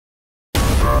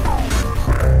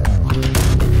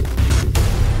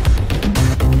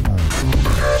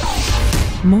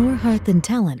More Heart Than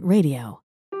Talent Radio.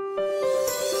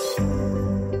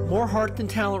 More Heart Than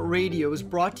Talent Radio is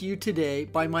brought to you today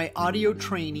by my audio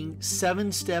training,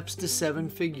 7 Steps to 7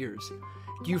 Figures.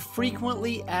 Do you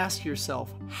frequently ask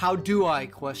yourself, how do I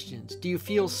questions? Do you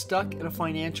feel stuck at a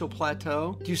financial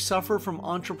plateau? Do you suffer from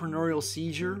entrepreneurial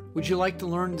seizure? Would you like to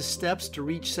learn the steps to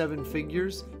reach 7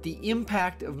 figures? The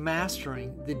impact of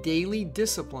mastering the daily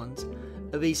disciplines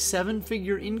of a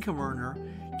 7-figure income earner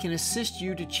can assist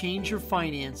you to change your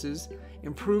finances,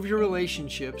 improve your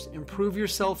relationships, improve your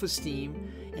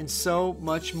self-esteem, and so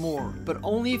much more. But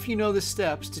only if you know the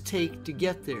steps to take to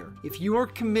get there. If you are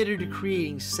committed to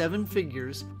creating 7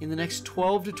 figures in the next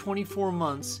 12 to 24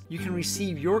 months, you can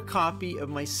receive your copy of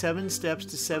my 7 Steps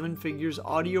to 7 Figures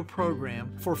audio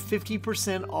program for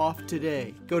 50% off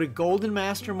today. Go to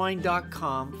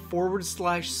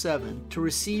goldenmastermind.com/7 to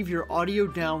receive your audio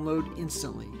download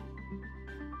instantly.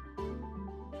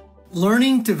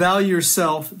 Learning to value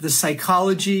yourself, the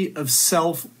psychology of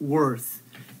self-worth.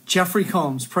 Jeffrey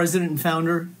Combs, president and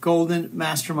founder, Golden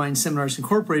Mastermind Seminars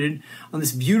Incorporated, on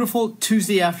this beautiful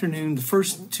Tuesday afternoon,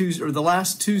 the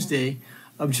last Tuesday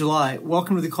of July.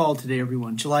 Welcome to the call today,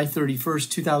 everyone. July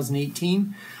 31st,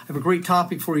 2018. I have a great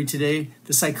topic for you today,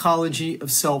 the psychology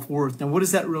of self-worth. Now, what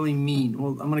does that really mean?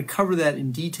 Well, I'm going to cover that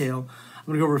in detail. I'm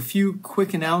going to go over a few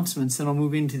quick announcements, then I'll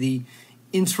move into the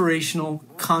inspirational,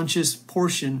 conscious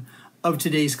portion of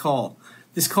today's call.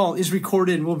 This call is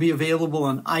recorded and will be available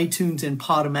on iTunes and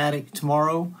Podomatic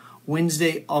tomorrow,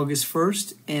 Wednesday, August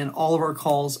 1st, and all of our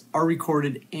calls are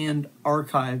recorded and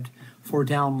archived for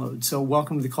download. So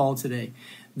welcome to the call today.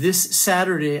 This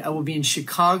Saturday, I will be in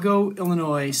Chicago,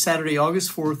 Illinois, Saturday,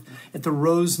 August 4th, at the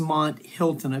Rosemont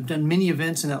Hilton. I've done many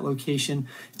events in that location.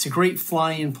 It's a great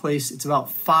fly-in place. It's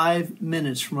about 5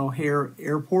 minutes from O'Hare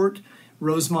Airport,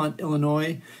 Rosemont,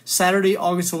 Illinois. Saturday,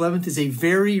 August 11th is a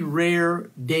very rare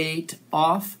date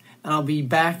off, and I'll be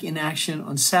back in action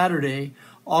on Saturday,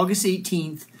 August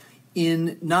 18th,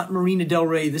 in not Marina Del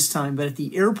Rey this time, but at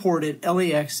the airport at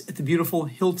LAX at the beautiful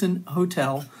Hilton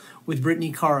Hotel with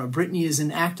Brittany Cara. Brittany is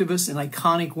an activist, an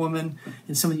iconic woman,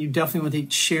 and someone you definitely want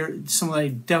to share, someone I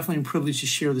definitely am privileged to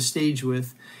share the stage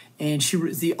with. And she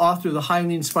is the author of the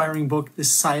highly inspiring book, The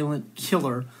Silent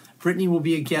Killer. Brittany will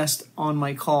be a guest on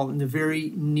my call in the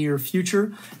very near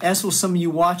future, as will some of you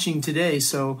watching today.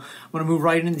 So I'm going to move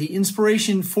right into the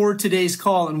inspiration for today's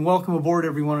call, and welcome aboard,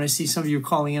 everyone. I see some of you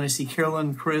calling in. I see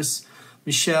Carolyn, Chris,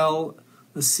 Michelle,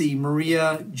 let's see,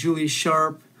 Maria, Julia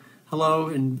Sharp. Hello,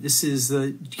 and this is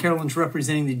Carolyn's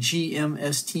representing the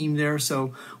GMS team there,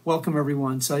 so welcome,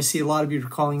 everyone. So I see a lot of you are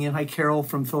calling in. Hi, Carol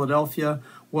from Philadelphia.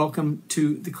 Welcome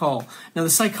to the call. Now, the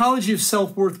psychology of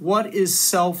self-worth. What is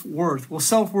self-worth? Well,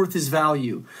 self-worth is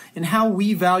value. And how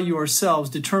we value ourselves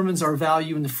determines our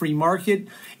value in the free market.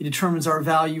 It determines our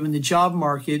value in the job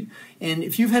market. And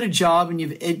if you've had a job and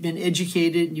you've been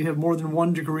educated and you have more than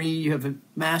one degree, you have a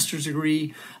master's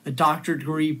degree, a doctorate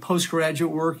degree,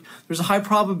 postgraduate work, there's a high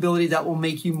probability that will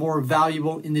make you more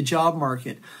valuable in the job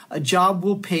market. A job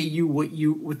will pay you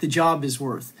what the job is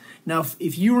worth. Now,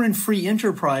 if you are in free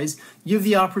enterprise, you have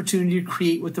the opportunity to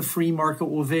create what the free market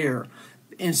will bear.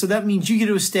 And so that means you get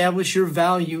to establish your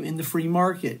value in the free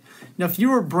market. Now, if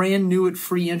you are brand new at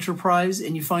free enterprise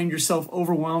and you find yourself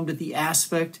overwhelmed at the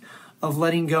aspect of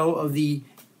letting go of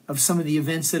some of the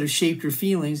events that have shaped your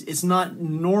feelings, it's not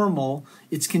normal,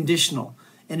 it's conditional.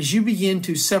 And as you begin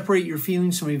to separate your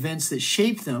feelings from events that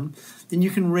shape them, then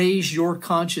you can raise your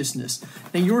consciousness.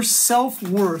 Now, your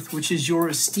self-worth, which is your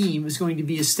esteem, is going to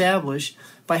be established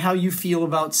by how you feel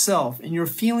about self. And your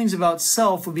feelings about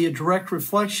self will be a direct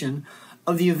reflection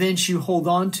of the events you hold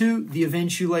on to, the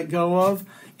events you let go of,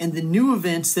 and the new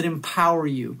events that empower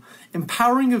you.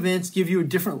 Empowering events give you a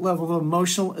different level of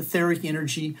emotional etheric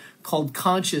energy called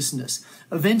consciousness.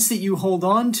 Events that you hold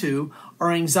on to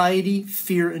are anxiety,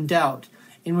 fear, and doubt.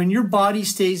 And when your body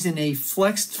stays in a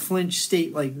flexed flinch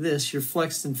state like this, you're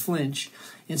flexed and flinch,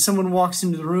 and someone walks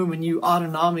into the room and you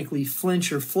autonomically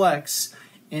flinch or flex,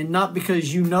 and not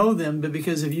because you know them, but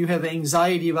because if you have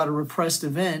anxiety about a repressed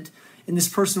event, and this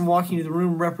person walking into the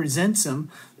room represents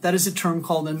them, that is a term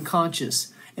called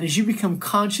unconscious. And as you become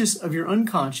conscious of your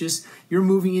unconscious, you're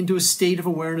moving into a state of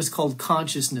awareness called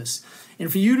consciousness. And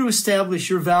for you to establish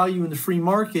your value in the free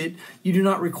market, you do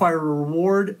not require a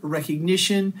reward, a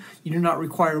recognition. You do not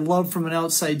require love from an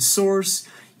outside source.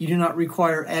 You do not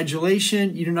require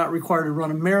adulation. You do not require to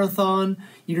run a marathon.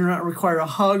 You do not require a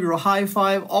hug or a high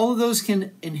five. All of those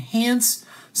can enhance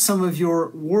some of your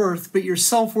worth, but your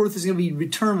self-worth is going to be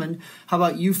determined how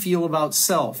about you feel about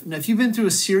self. Now, if you've been through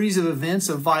a series of events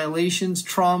of violations,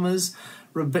 traumas,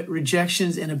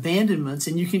 rejections, and abandonments,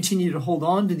 and you continue to hold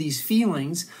on to these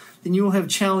feelings, then you will have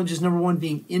challenges, number one,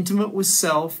 being intimate with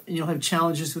self, and you'll have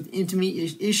challenges with intimate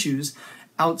issues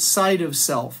outside of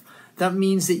self. That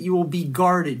means that you will be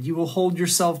guarded. You will hold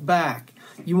yourself back.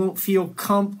 You won't feel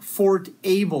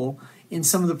comfortable in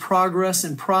some of the progress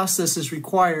and processes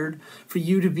required for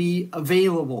you to be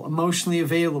available, emotionally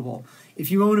available.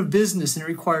 If you own a business and it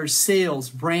requires sales,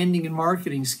 branding, and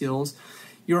marketing skills,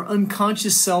 your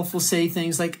unconscious self will say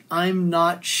things like, I'm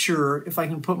not sure if I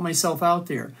can put myself out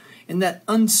there. And that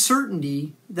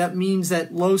uncertainty, that means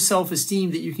that low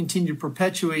self-esteem that you continue to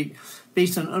perpetuate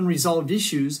based on unresolved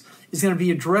issues, is going to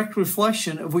be a direct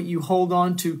reflection of what you hold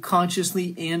on to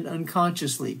consciously and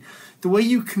unconsciously. The way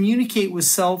you communicate with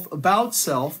self about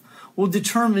self will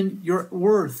determine your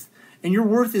worth. And your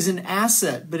worth is an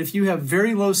asset, but if you have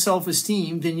very low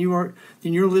self-esteem, then you're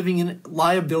living in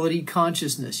liability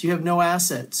consciousness. You have no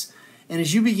assets. And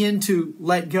as you begin to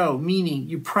let go, meaning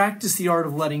you practice the art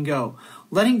of letting go.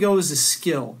 Letting go is a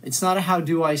skill. It's not a how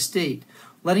do I state.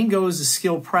 Letting go is a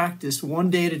skill practiced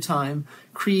one day at a time,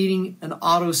 creating an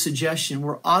auto-suggestion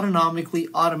where automatically,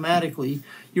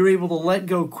 you're able to let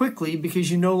go quickly because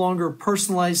you no longer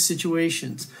personalize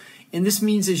situations. And this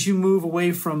means as you move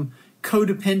away from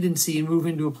codependency and move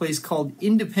into a place called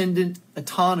independent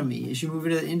autonomy, as you move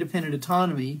into that independent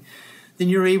autonomy, then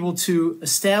you're able to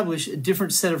establish a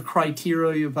different set of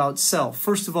criteria about self.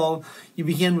 First of all, you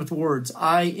begin with words.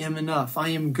 I am enough. I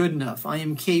am good enough. I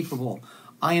am capable.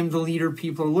 I am the leader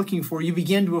people are looking for. You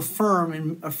begin to affirm,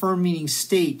 and affirm meaning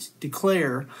state,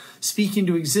 declare, speak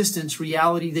into existence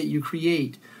reality that you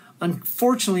create.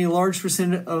 Unfortunately, a large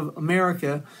percent of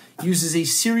America uses a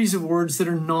series of words that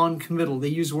are non-committal. They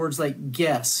use words like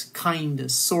guess, kinda,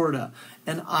 sorta,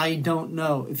 and I don't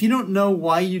know. If you don't know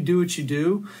why you do what you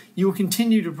do, you will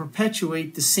continue to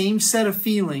perpetuate the same set of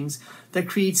feelings that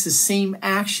creates the same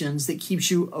actions that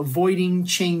keeps you avoiding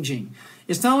changing.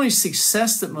 It's not only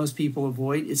success that most people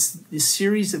avoid, it's the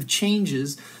series of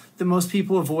changes that most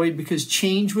people avoid because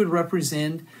change would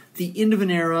represent the end of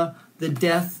an era, the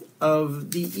death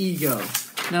of the ego.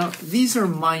 Now, these are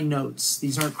my notes.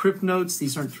 These aren't crypt notes.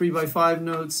 These aren't 3x5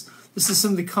 notes. This is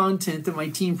some of the content that my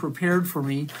team prepared for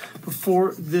me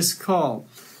before this call.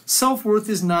 Self-worth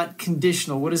is not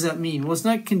conditional. What does that mean? Well, it's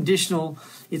not conditional.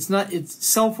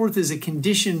 Self-worth is a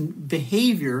conditioned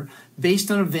behavior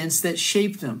based on events that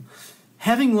shape them.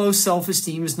 Having low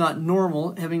self-esteem is not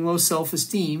normal. Having low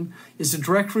self-esteem is a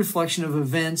direct reflection of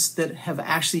events that have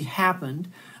actually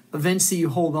happened, events that you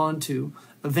hold on to,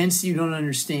 events that you don't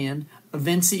understand,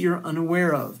 events that you're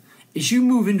unaware of. As you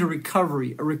move into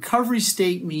recovery, a recovery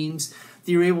state means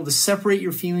that you're able to separate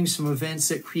your feelings from events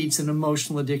that creates an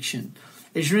emotional addiction.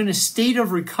 As you're in a state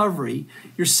of recovery,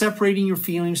 you're separating your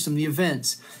feelings from the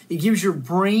events. It gives your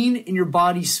brain and your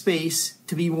body space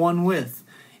to be one with.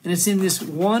 And it's in this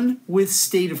one with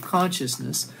state of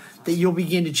consciousness that you'll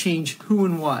begin to change who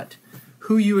and what.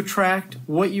 Who you attract,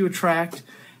 what you attract,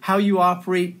 how you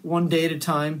operate one day at a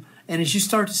time. And as you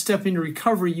start to step into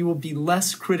recovery, you will be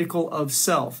less critical of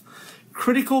self.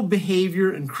 Critical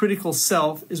behavior and critical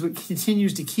self is what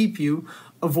continues to keep you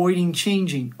avoiding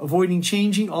changing. Avoiding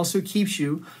changing also keeps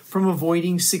you from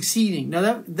avoiding succeeding.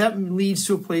 Now that leads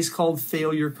to a place called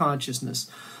failure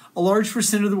consciousness. A large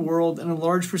percent of the world and a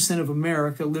large percent of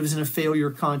America lives in a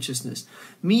failure consciousness,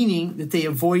 meaning that they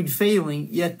avoid failing,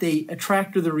 yet they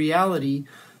attract to the reality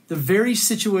the very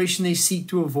situation they seek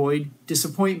to avoid,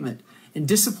 disappointment. And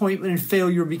disappointment and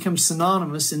failure become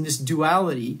synonymous in this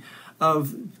duality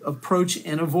of approach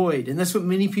and avoid. And that's what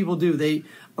many people do. They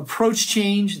approach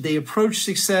change, they approach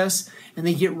success, and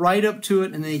they get right up to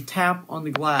it and they tap on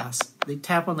the glass. They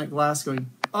tap on that glass going,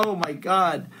 oh my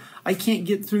God, I can't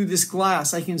get through this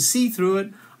glass. I can see through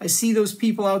it. I see those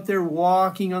people out there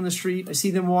walking on the street. I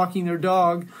see them walking their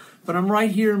dog. But I'm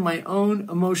right here in my own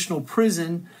emotional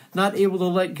prison, not able to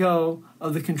let go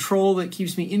of the control that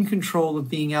keeps me in control of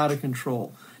being out of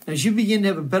control. And as you begin to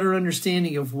have a better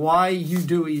understanding of why you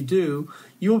do what you do,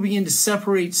 you will begin to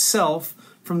separate self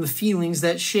from the feelings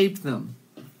that shape them.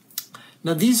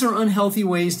 Now, these are unhealthy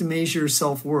ways to measure your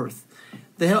self-worth.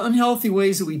 The unhealthy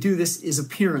ways that we do this is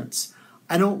appearance.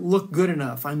 I don't look good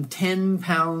enough. I'm 10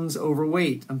 pounds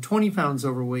overweight. I'm 20 pounds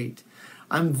overweight.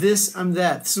 I'm this, I'm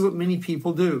that. This is what many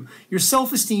people do. Your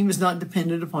self-esteem is not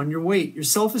dependent upon your weight. Your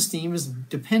self-esteem is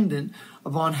dependent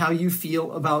upon how you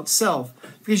feel about self.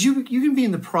 Because you can be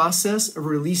in the process of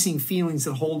releasing feelings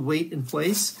that hold weight in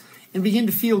place and begin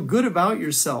to feel good about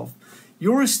yourself.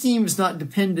 Your esteem is not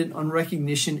dependent on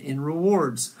recognition and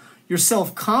rewards. your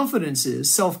self-confidence is.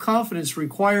 Self-confidence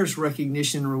requires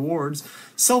recognition and rewards.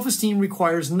 Self-esteem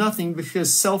requires nothing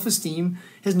because self-esteem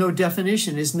has no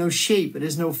definition, has no shape, it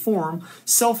has no form.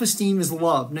 Self-esteem is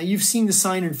love. Now, you've seen the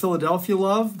sign in Philadelphia,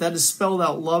 love. That is spelled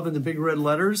out love in the big red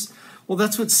letters. Well,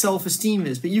 that's what self-esteem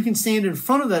is. But you can stand in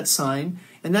front of that sign,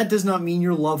 and that does not mean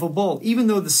you're lovable. Even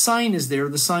though the sign is there,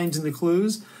 the signs and the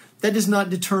clues, that does not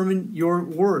determine your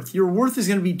worth. Your worth is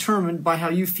going to be determined by how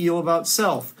you feel about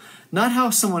self. Not how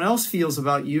someone else feels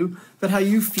about you, but how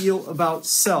you feel about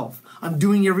self. I'm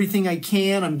doing everything I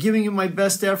can. I'm giving it my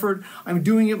best effort. I'm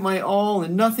doing it my all,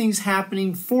 and nothing's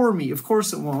happening for me. Of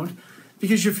course it won't,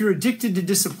 because if you're addicted to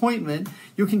disappointment,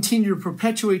 you'll continue to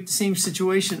perpetuate the same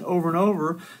situation over and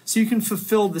over so you can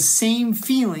fulfill the same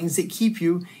feelings that keep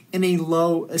you in a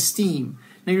low esteem.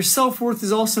 Now, your self-worth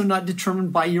is also not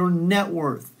determined by your net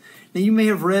worth. Now, you may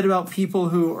have read about people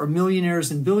who are millionaires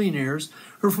and billionaires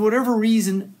who, for whatever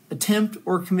reason, attempt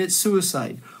or commit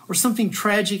suicide, or something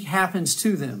tragic happens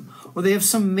to them, or they have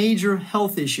some major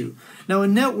health issue. Now,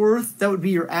 in net worth, that would be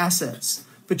your assets.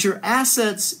 But your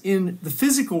assets in the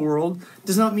physical world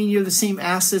does not mean you have the same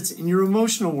assets in your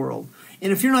emotional world.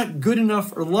 And if you're not good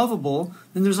enough or lovable,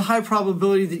 then there's a high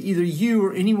probability that either you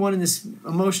or anyone in this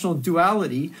emotional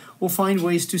duality will find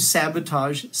ways to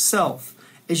sabotage self.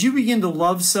 As you begin to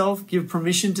love self, give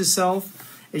permission to self,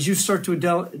 as you start to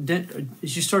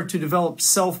develop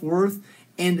self-worth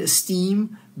and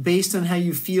esteem based on how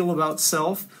you feel about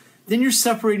self, then you're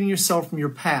separating yourself from your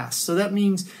past. So that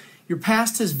means your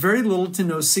past has very little to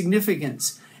no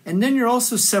significance. And then you're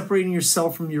also separating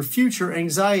yourself from your future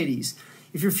anxieties.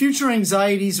 If your future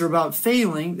anxieties are about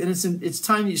failing, then it's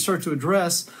time that you start to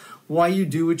address why you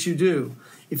do what you do.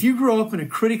 If you grow up in a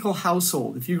critical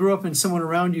household, if you grow up in someone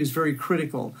around you is very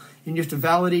critical, and you have to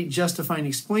validate, justify, and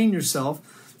explain yourself,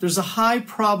 there's a high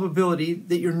probability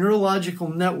that your neurological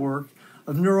network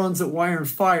of neurons that wire and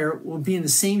fire will be in the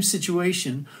same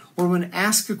situation where when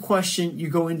asked a question, you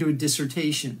go into a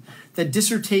dissertation. That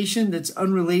dissertation that's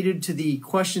unrelated to the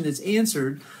question that's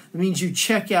answered, it means you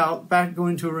check out, go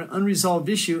into an unresolved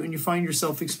issue, and you find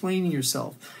yourself explaining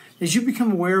yourself. As you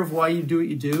become aware of why you do what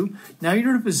you do, now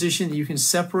you're in a position that you can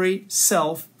separate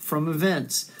self from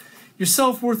events. Your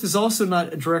self-worth is also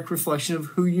not a direct reflection of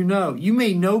who you know. You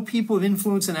may know people of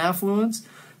influence and affluence,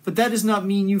 but that does not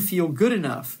mean you feel good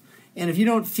enough. And if you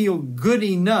don't feel good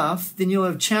enough, then you'll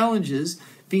have challenges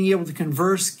being able to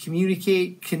converse,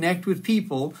 communicate, connect with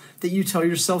people that you tell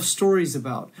yourself stories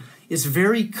about. It's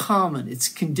very common. It's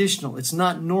conditional. It's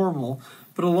not normal.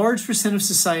 But a large percent of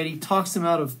society talks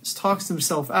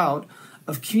themselves out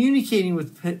of communicating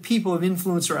with people of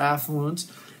influence or affluence,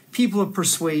 people of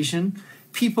persuasion,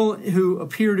 people who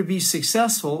appear to be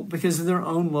successful because of their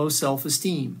own low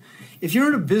self-esteem. If you're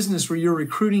in a business where you're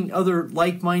recruiting other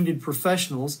like-minded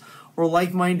professionals or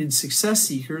like-minded success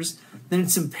seekers, then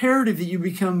it's imperative that you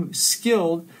become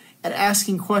skilled at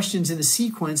asking questions in a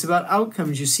sequence about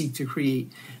outcomes you seek to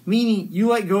create. Meaning, you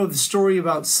let go of the story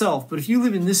about self. But if you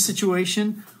live in this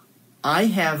situation, I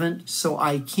haven't, so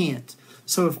I can't.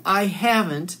 So if I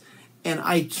haven't and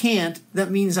I can't,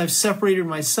 that means I've separated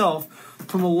myself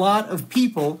from a lot of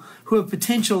people who have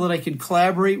potential that I could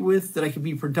collaborate with, that I could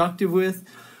be productive with,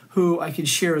 who I could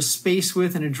share a space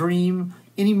with and a dream,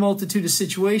 any multitude of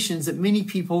situations that many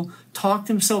people talk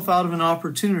themselves out of an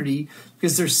opportunity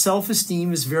because their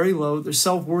self-esteem is very low, their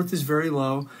self-worth is very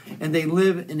low, and they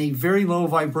live in a very low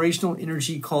vibrational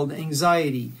energy called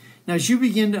anxiety. Now, as you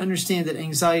begin to understand that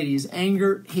anxiety is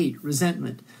anger, hate,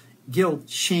 resentment, guilt,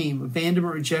 shame,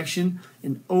 abandonment, rejection,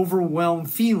 and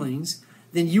overwhelmed feelings,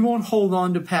 then you won't hold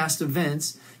on to past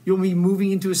events. You'll be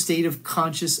moving into a state of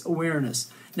conscious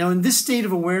awareness. Now, in this state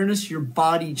of awareness, your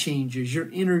body changes, your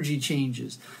energy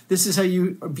changes. This is how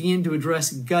you begin to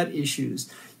address gut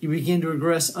issues. You begin to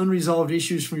address unresolved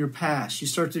issues from your past.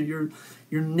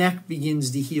 Your neck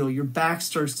begins to heal. Your back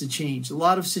starts to change. A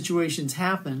lot of situations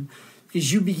happen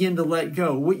because you begin to let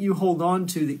go. What you hold on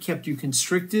to that kept you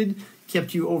constricted,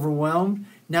 kept you overwhelmed,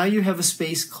 now you have a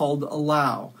space called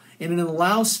allow. And in an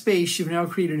allow space, you've now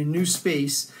created a new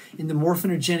space in the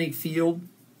morphogenetic field,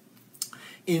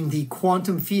 in the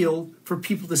quantum field, for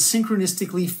people to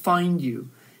synchronistically find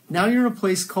you. Now you're in a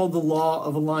place called the law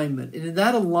of alignment. And in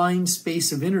that aligned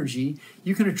space of energy,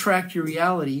 you can attract your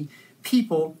reality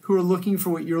people who are looking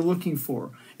for what you're looking for.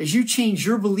 As you change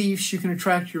your beliefs, you can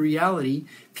attract your reality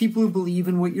people who believe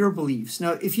in what your beliefs.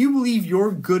 Now, if you believe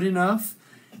you're good enough,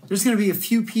 there's going to be a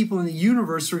few people in the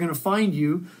universe who are going to find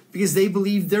you because they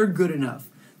believe they're good enough.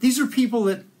 These are people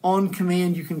that on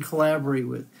command you can collaborate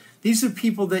with. These are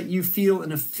people that you feel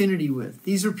an affinity with.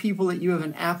 These are people that you have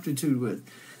an aptitude with.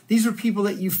 These are people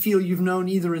that you feel you've known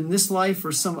either in this life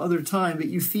or some other time, but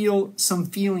you feel some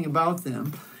feeling about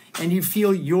them, and you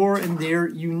feel your and their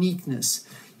uniqueness.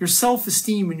 Your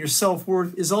self-esteem and your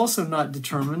self-worth is also not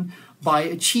determined by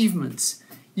achievements.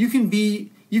 You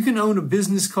can own a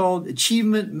business called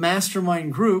Achievement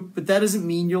Mastermind Group, but that doesn't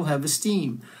mean you'll have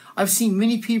esteem. I've seen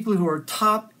many people who are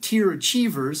top-tier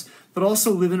achievers, but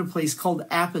also live in a place called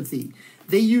apathy.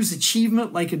 They use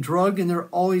achievement like a drug, and they're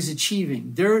always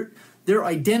achieving. Their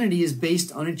identity is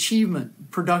based on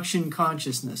achievement, production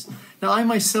consciousness. Now, I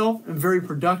myself am very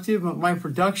productive, but my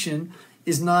production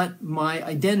is not my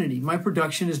identity. My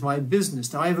production is my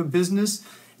business. Now, I have a business.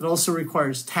 It also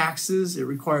requires taxes. It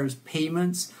requires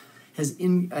payments.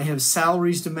 I have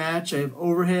salaries to match. I have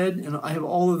overhead, and I have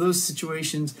all of those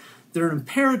situations. They're an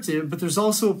imperative, but there's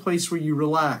also a place where you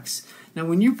relax. Now,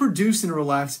 when you produce in a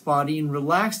relaxed body and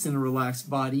relaxed in a relaxed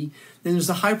body, then there's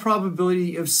a high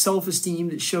probability of self-esteem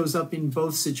that shows up in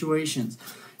both situations,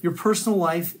 your personal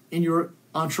life and your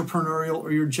entrepreneurial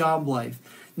or your job life.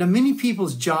 Now, many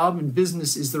people's job and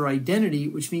business is their identity,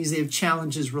 which means they have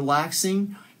challenges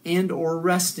relaxing and or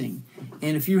resting.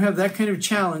 And if you have that kind of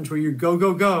challenge where you're go,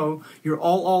 go, go, you're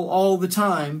all the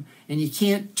time, and you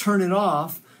can't turn it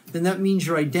off, then that means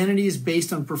your identity is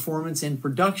based on performance and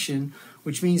production,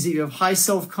 which means that you have high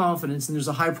self-confidence and there's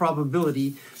a high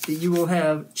probability that you will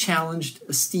have challenged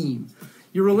esteem.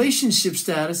 Your relationship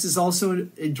status is also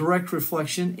a direct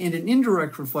reflection and an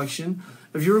indirect reflection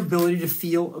of your ability to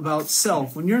feel about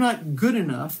self. When you're not good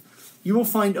enough, you will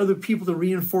find other people to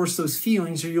reinforce those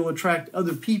feelings, or you'll attract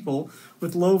other people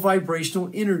with low vibrational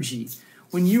energy.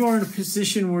 When you are in a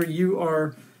position where you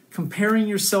are comparing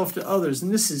yourself to others,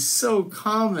 and this is so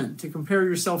common to compare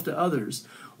yourself to others.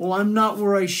 Well, I'm not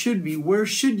where I should be. Where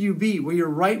should you be? Well, you're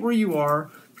right where you are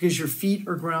because your feet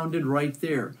are grounded right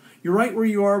there. You're right where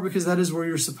you are because that is where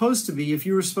you're supposed to be. If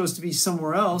you were supposed to be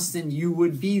somewhere else, then you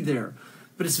would be there.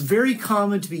 But it's very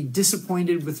common to be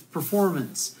disappointed with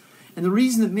performance. And the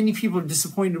reason that many people are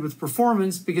disappointed with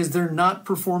performance because they're not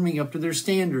performing up to their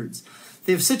standards.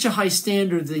 They have such a high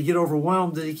standard that they get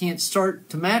overwhelmed that they can't start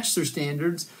to match their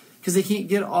standards because they can't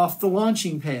get off the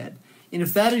launching pad. And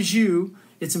if that is you,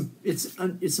 it's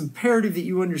imperative that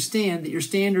you understand that your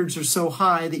standards are so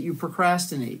high that you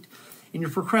procrastinate. And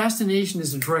your procrastination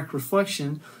is a direct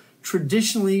reflection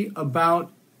traditionally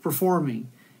about performing.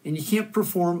 And you can't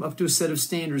perform up to a set of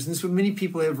standards. And this is what many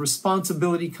people have,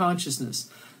 responsibility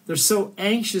consciousness. They're so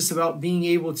anxious about being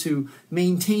able to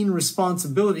maintain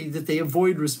responsibility that they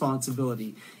avoid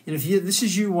responsibility. And if this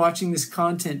is you watching this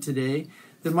content today,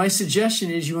 then my suggestion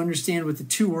is you understand what the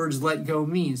two words let go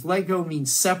means. Let go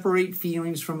means separate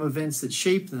feelings from events that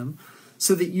shape them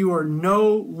so that you are no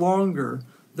longer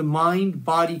the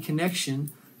mind-body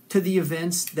connection to the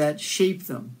events that shape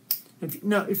them.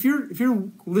 If you're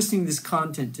listening to this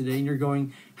content today and you're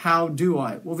going, how do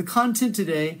I? Well, the content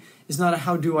today is not a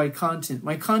how do I content.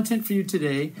 My content for you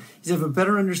today is to have a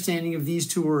better understanding of these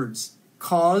two words,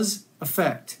 cause,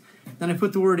 effect. Then I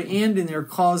put the word and in there,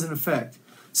 cause and effect.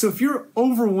 So if you're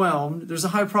overwhelmed, there's a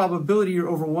high probability you're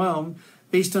overwhelmed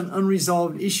based on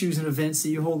unresolved issues and events that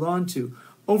you hold on to.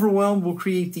 Overwhelmed will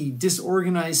create the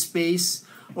disorganized space.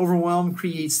 Overwhelmed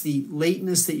creates the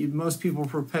lateness that most people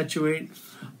perpetuate.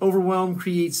 Overwhelmed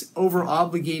creates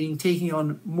over-obligating, taking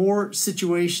on more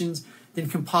situations than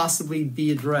can possibly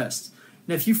be addressed.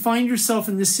 Now, if you find yourself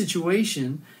in this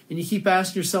situation and you keep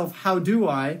asking yourself, how do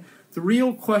I? The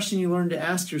real question you learn to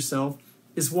ask yourself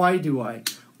is, why do I?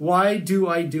 Why do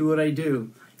I do what I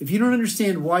do? If you don't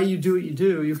understand why you do what you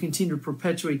do, you'll continue to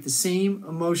perpetuate the same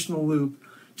emotional loop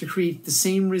to create the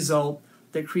same result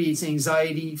that creates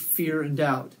anxiety, fear, and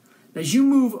doubt. As you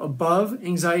move above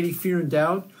anxiety, fear, and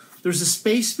doubt, there's a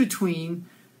space between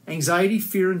anxiety,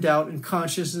 fear, and doubt and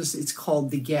consciousness. It's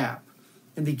called the gap.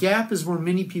 And the gap is where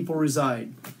many people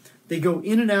reside. They go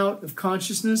in and out of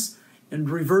consciousness and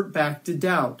revert back to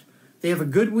doubt. They have a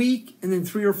good week and then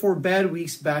 3 or 4 bad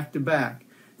weeks back to back.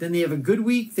 Then they have a good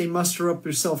week, they muster up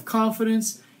their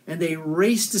self-confidence, and they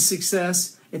race to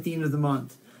success at the end of the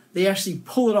month. They actually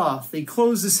pull it off. They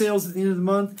close the sales at the end of the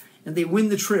month, and they win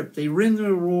the trip. They win the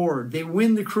reward. They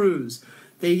win the cruise.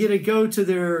 They get to go to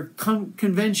their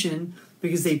convention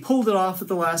because they pulled it off at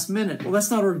the last minute. Well, that's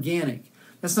not organic.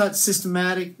 That's not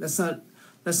systematic. That's not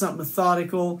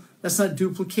methodical. That's not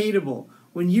duplicatable.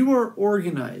 When you are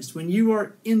organized, when you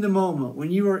are in the moment,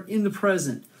 when you are in the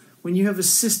present, when you have a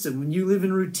system, when you live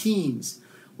in routines,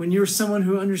 when you're someone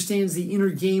who understands the inner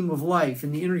game of life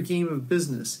and the inner game of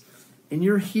business, and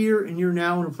you're here and you're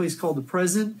now in a place called the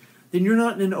present, then you're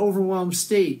not in an overwhelmed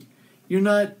state. You're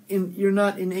not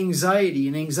in anxiety,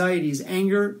 and anxiety is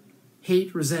anger,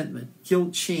 hate, resentment,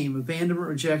 guilt, shame, abandonment,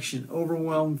 rejection,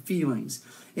 overwhelmed feelings.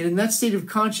 And in that state of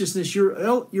consciousness,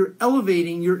 you're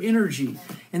elevating your energy.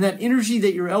 And that energy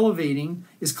that you're elevating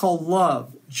is called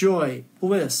love, joy,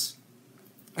 bliss.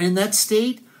 And in that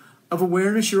state of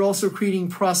awareness, you're also creating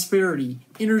prosperity,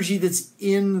 energy that's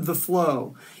in the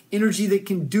flow, energy that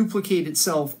can duplicate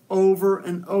itself over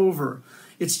and over.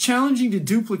 It's challenging to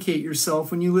duplicate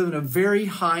yourself when you live in a very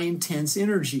high intense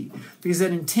energy, because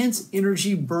that intense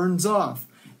energy burns off.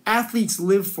 Athletes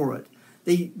live for it.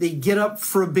 They get up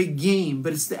for a big game,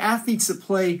 but it's the athletes that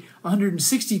play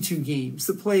 162 games,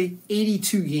 that play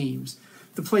 82 games,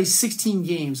 that play 16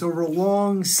 games over a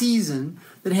long season,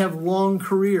 that have long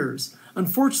careers.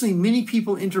 Unfortunately, many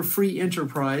people enter free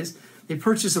enterprise. They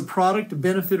purchase a product, a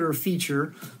benefit, or a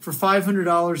feature for $500,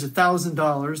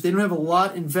 $1,000. They don't have a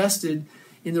lot invested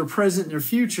in their present and their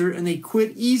future, and they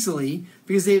quit easily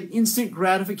because they have instant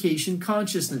gratification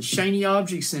consciousness, shiny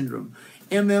object syndrome,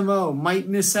 MMO, might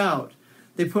miss out.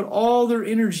 They put all their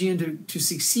energy into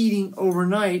succeeding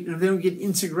overnight, and if they don't get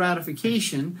instant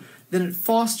gratification, then it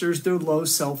fosters their low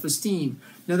self-esteem.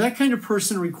 Now, that kind of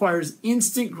person requires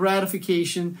instant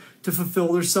gratification to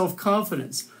fulfill their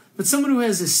self-confidence. But someone who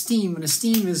has esteem, and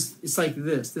esteem it's like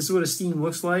this. This is what esteem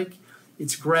looks like.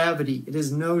 It's gravity. It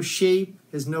has no shape,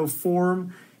 has no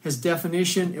form, has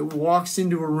definition. It walks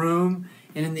into a room,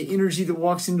 and in the energy that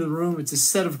walks into the room, it's a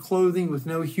set of clothing with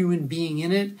no human being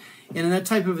in it. And in that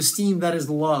type of esteem, that is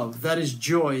love, that is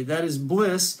joy, that is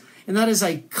bliss, and that is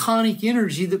iconic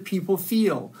energy that people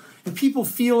feel. And people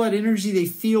feel that energy, they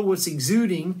feel what's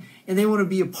exuding, and they want to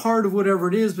be a part of whatever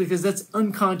it is, because that's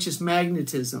unconscious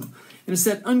magnetism. And it's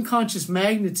that unconscious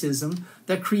magnetism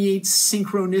that creates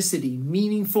synchronicity,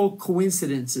 meaningful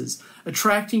coincidences,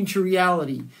 attracting to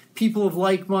reality, people of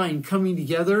like mind coming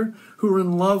together who are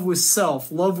in love with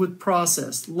self, love with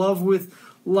process, love with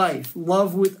life,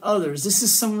 love with others. This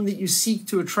is someone that you seek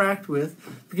to attract with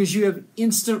because you have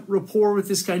instant rapport with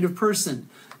this kind of person.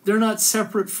 They're not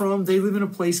separate from, they live in a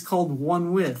place called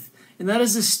one with. And that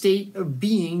is a state of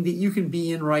being that you can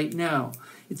be in right now.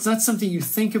 It's not something you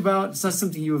think about. It's not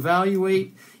something you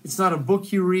evaluate. It's not a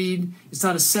book you read. It's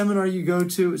not a seminar you go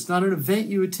to. It's not an event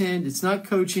you attend. It's not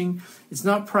coaching. It's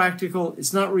not practical.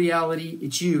 It's not reality.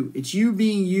 It's you. It's you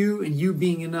being you and you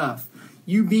being enough.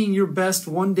 You being your best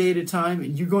one day at a time,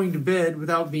 and you going to bed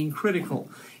without being critical.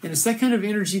 And it's that kind of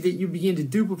energy that you begin to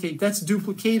duplicate. That's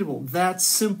duplicatable. That's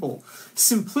simple.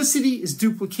 Simplicity is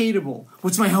duplicatable.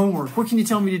 What's my homework? What can you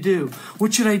tell me to do?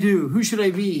 What should I do? Who should I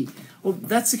be? Well,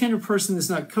 that's the kind of person that's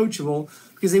not coachable,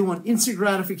 because they want instant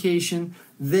gratification.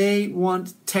 They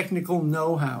want technical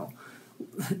know-how.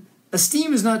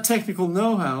 Esteem is not technical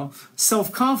know-how.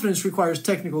 Self-confidence requires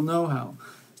technical know-how.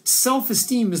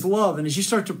 Self-esteem is love, and as you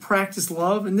start to practice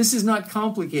love, and this is not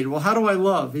complicated. Well, how do I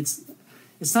love? It's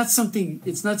not something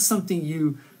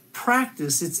you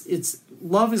practice. It's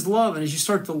love is love, and as you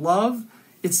start to love,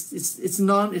 it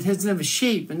doesn't have a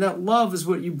shape, and that love is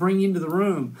what you bring into the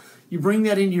room. You bring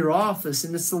that into your office,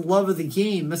 and it's the love of the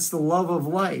game. That's the love of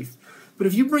life. But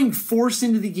if you bring force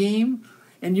into the game,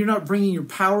 and you're not bringing your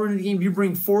power into the game, you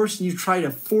bring force, and you try to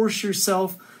force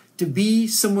yourself to be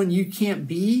someone you can't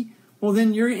be, well,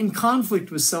 then you're in conflict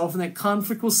with self, and that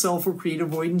conflict with self will create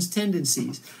avoidance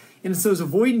tendencies. And it's those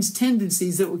avoidance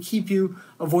tendencies that will keep you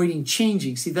avoiding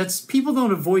changing. See, people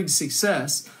don't avoid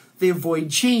success, they avoid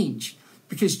change,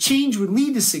 because change would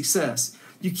lead to success.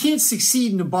 You can't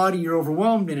succeed in a body you're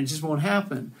overwhelmed in. It just won't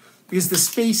happen, because the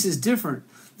space is different.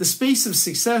 The space of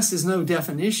success is no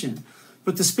definition,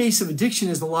 but the space of addiction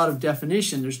is a lot of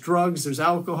definition. There's drugs, there's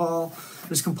alcohol,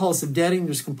 there's compulsive debting,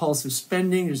 there's compulsive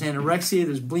spending, there's anorexia,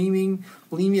 there's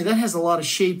bulimia. That has a lot of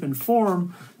shape and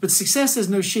form, but success has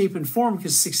no shape and form,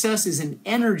 because success is an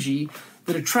energy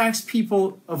that attracts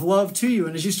people of love to you.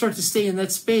 And as you start to stay in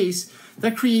that space,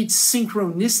 that creates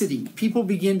synchronicity. People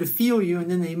begin to feel you,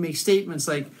 and then they make statements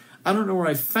like, I don't know where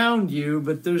I found you,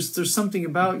 but there's something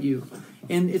about you.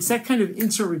 And it's that kind of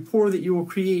instant rapport that you will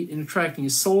create in attracting a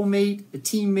soulmate, a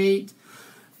teammate,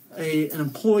 an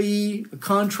employee, a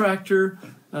contractor,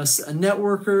 a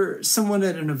networker, someone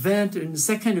at an event. And it's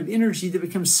that kind of energy that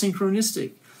becomes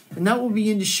synchronistic. And that will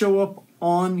begin to show up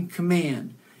on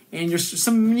command. And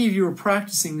many of you are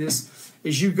practicing this.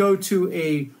 As you go to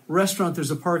a restaurant,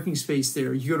 there's a parking space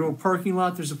there. You go to a parking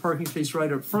lot, there's a parking space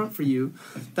right up front for you.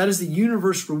 That is the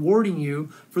universe rewarding you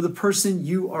for the person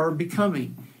you are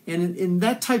becoming. And in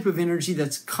that type of energy,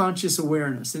 that's conscious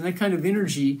awareness. And that kind of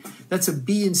energy, that's a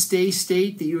be and stay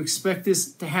state that you expect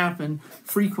this to happen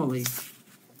frequently.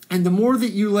 And the more that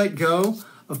you let go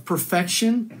of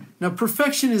perfection, now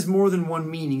perfection is more than one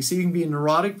meaning. So you can be a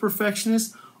neurotic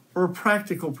perfectionist or a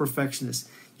practical perfectionist.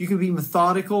 You can be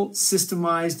methodical,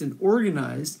 systemized, and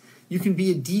organized. You can be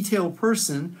a detailed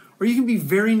person, or you can be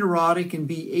very neurotic and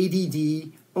be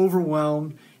ADD,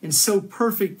 overwhelmed, and so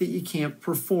perfect that you can't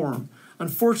perform.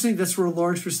 Unfortunately, that's where a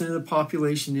large percent of the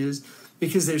population is,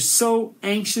 because they're so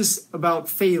anxious about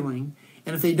failing,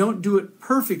 and if they don't do it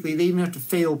perfectly, they even have to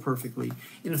fail perfectly.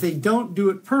 And if they don't do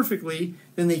it perfectly,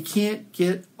 then they can't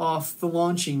get off the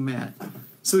launching mat.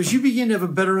 So as you begin to have a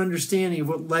better understanding of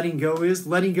what letting go is,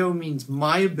 letting go means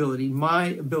my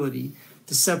ability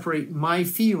to separate my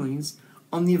feelings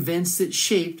on the events that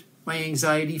shaped my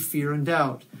anxiety, fear, and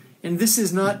doubt. And this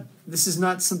is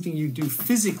not something you do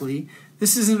physically.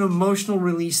 This is an emotional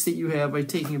release that you have by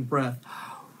taking a breath.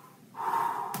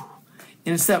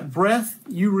 And it's that breath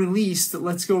you release that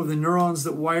lets go of the neurons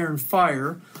that wire and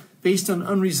fire based on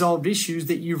unresolved issues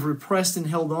that you've repressed and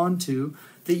held on to,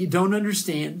 that you don't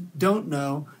understand, don't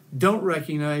know, don't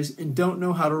recognize, and don't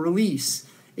know how to release.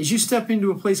 As you step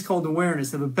into a place called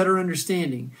awareness, have a better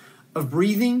understanding of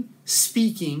breathing,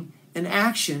 speaking, and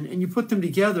action, and you put them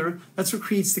together, that's what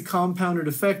creates the compounded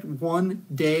effect one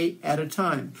day at a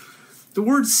time. The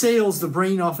word sales, the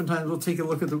brain oftentimes will take a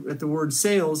look at the word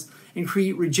sales and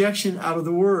create rejection out of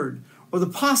the word, or the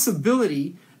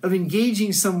possibility of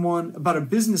engaging someone about a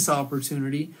business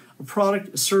opportunity, a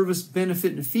product, a service,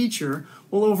 benefit, and a feature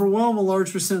will overwhelm a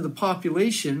large percent of the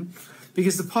population,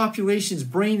 because the population's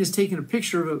brain has taken a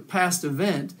picture of a past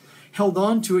event, held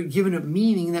on to it, given it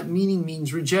meaning, and that meaning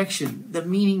means rejection. That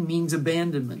meaning means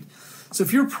abandonment. So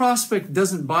if your prospect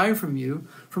doesn't buy from you,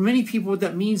 for many people what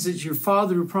that means is your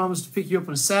father who promised to pick you up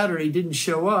on a Saturday didn't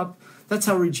show up. That's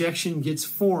how rejection gets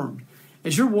formed.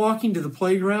 As you're walking to the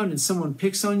playground and someone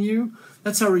picks on you,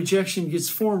 that's how rejection gets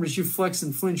formed as you flex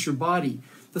and flinch your body.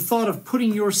 The thought of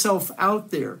putting yourself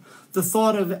out there, the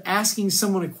thought of asking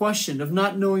someone a question, of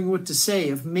not knowing what to say,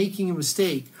 of making a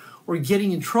mistake, or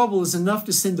getting in trouble is enough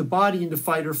to send the body into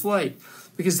fight or flight.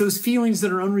 Because those feelings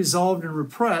that are unresolved and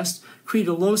repressed create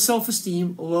a low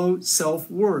self-esteem, a low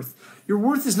self-worth. Your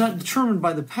worth is not determined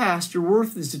by the past. Your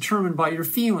worth is determined by your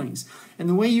feelings. And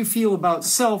the way you feel about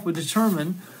self would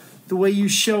determine the way you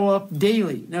show up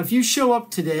daily. Now, if you show up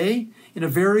today in a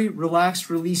very relaxed,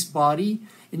 released body,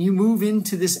 and you move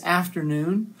into this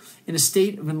afternoon in a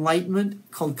state of enlightenment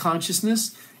called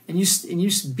consciousness, and you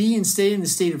be and stay in the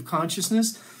state of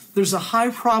consciousness, there's a high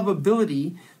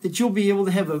probability that you'll be able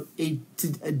to have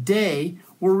a day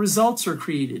where results are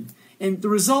created. And the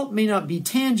result may not be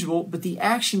tangible, but the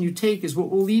action you take is what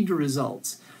will lead to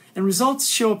results. And results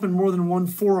show up in more than one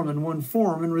form,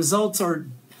 and results are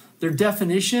their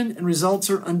definition, and results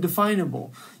are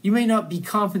undefinable. You may not be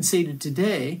compensated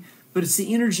today, but it's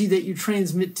the energy that you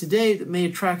transmit today that may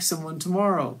attract someone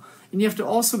tomorrow. And you have to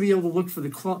also be able to look for the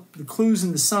clues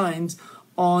and the signs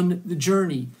on the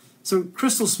journey. So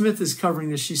Crystal Smith is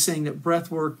covering this. She's saying that breath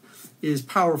work is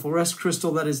powerful. Rest,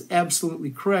 Crystal, that is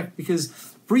absolutely correct, because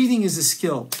breathing is a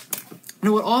skill.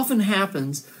 Now, what often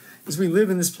happens is we live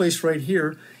in this place right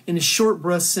here in a short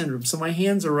breath syndrome. So my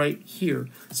hands are right here.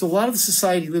 So a lot of the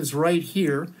society lives right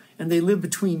here, and they live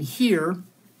between here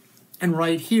and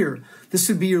right here. This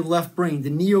would be your left brain,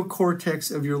 the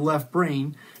neocortex of your left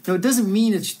brain. Now, it doesn't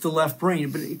mean it's the left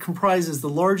brain, but it comprises the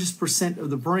largest percent of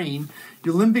the brain.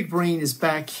 Your limbic brain is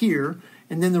back here,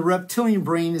 and then the reptilian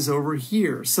brain is over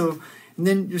here. So, and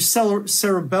then your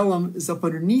cerebellum is up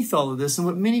underneath all of this. And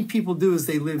what many people do is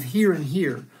they live here and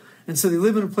here. And so they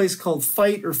live in a place called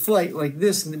fight or flight like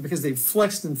this, and because they've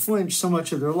flexed and flinched so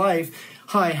much of their life.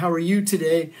 Hi, how are you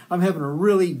today? I'm having a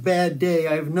really bad day.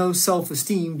 I have no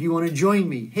self-esteem. Do you want to join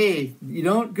me? Hey, you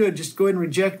don't? Good. Just go ahead and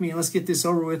reject me, and let's get this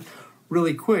over with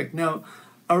really quick. Now,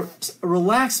 a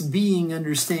relaxed being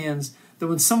understands that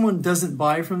when someone doesn't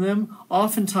buy from them,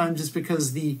 oftentimes it's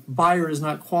because the buyer is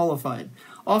not qualified.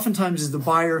 Oftentimes is the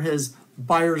buyer has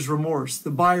buyer's remorse. The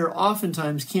buyer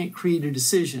oftentimes can't create a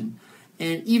decision.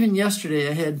 And even yesterday,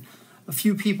 I had a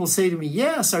few people say to me,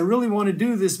 yes, I really want to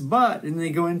do this, but, and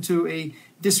they go into a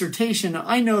dissertation. Now,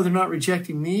 I know they're not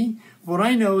rejecting me. What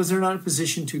I know is they're not in a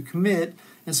position to commit.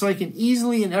 And so I can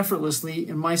easily and effortlessly,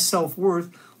 in my self-worth,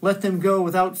 let them go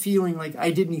without feeling like I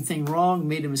did anything wrong,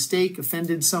 made a mistake,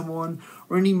 offended someone,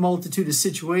 or any multitude of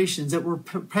situations that will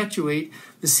perpetuate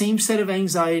the same set of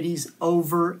anxieties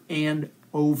over and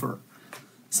over.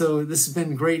 So this has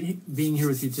been great being here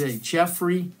with you today.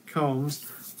 Jeffrey Combs,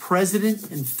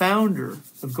 president and founder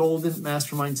of Golden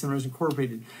Mastermind Seminars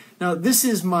Incorporated. Now, this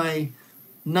is my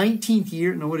 19th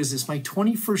year. No, what is this? My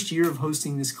 21st year of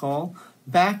hosting this call.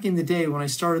 Back in the day when I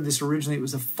started this originally, it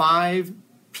was a 5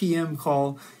 p.m.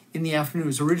 call in the afternoon. It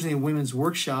was originally a women's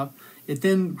workshop. It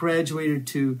then graduated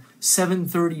to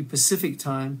 7:30 Pacific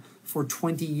time for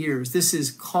 20 years. This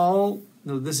is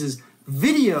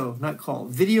video, not call,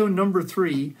 video number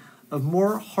 3 of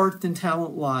More Heart Than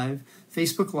Talent Live,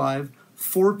 Facebook Live,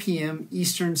 4 p.m.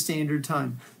 Eastern Standard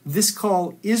Time. This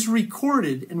call is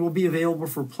recorded and will be available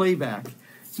for playback.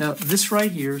 Now, this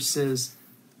right here says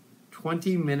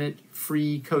 20-minute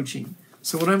free coaching.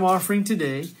 So what I'm offering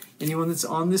today, anyone that's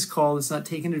on this call that's not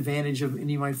taking advantage of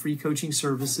any of my free coaching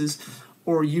services,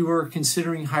 or you are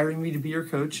considering hiring me to be your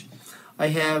coach, I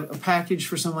have a package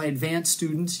for some of my advanced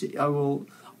students. I will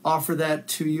offer that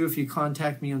to you if you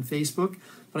contact me on Facebook,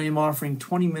 but I am offering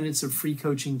 20 minutes of free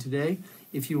coaching today.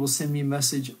 If you will send me a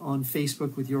message on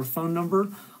Facebook with your phone number,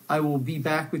 I will be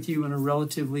back with you in a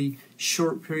relatively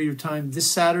short period of time. This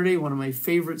Saturday, one of my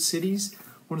favorite cities,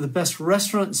 one of the best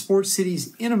restaurant and sports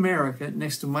cities in America,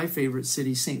 next to my favorite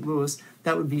city, St. Louis,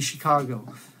 that would be Chicago.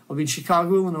 I'll be in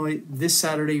Chicago, Illinois, this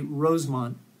Saturday,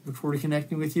 Rosemont. Look forward to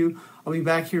connecting with you. I'll be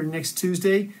back here next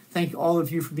Tuesday. Thank all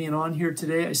of you for being on here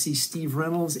today. I see Steve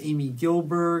Reynolds, Amy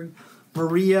Gilberg,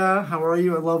 Maria, how are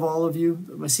you? I love all of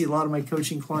you. I see a lot of my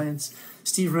coaching clients.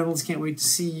 Steve Reynolds, can't wait to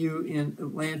see you in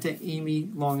Atlanta. Amy,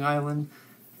 Long Island.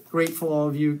 Grateful all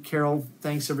of you. Carol,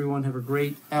 thanks everyone. Have a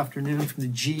great afternoon from the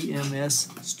GMS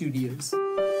studios.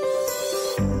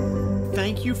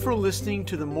 Thank you for listening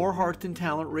to the More Heart Than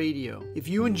Talent Radio. If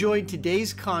you enjoyed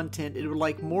today's content and would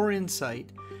like more insight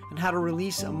on how to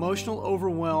release emotional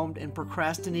overwhelmed and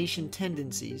procrastination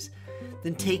tendencies,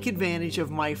 then take advantage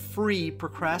of my free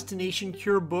Procrastination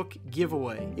Cure book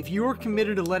giveaway. If you are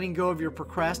committed to letting go of your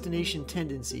procrastination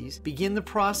tendencies, begin the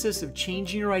process of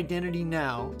changing your identity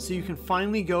now so you can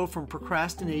finally go from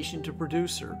procrastination to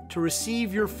producer. To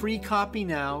receive your free copy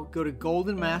now, go to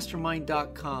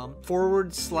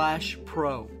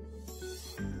goldenmastermind.com/pro.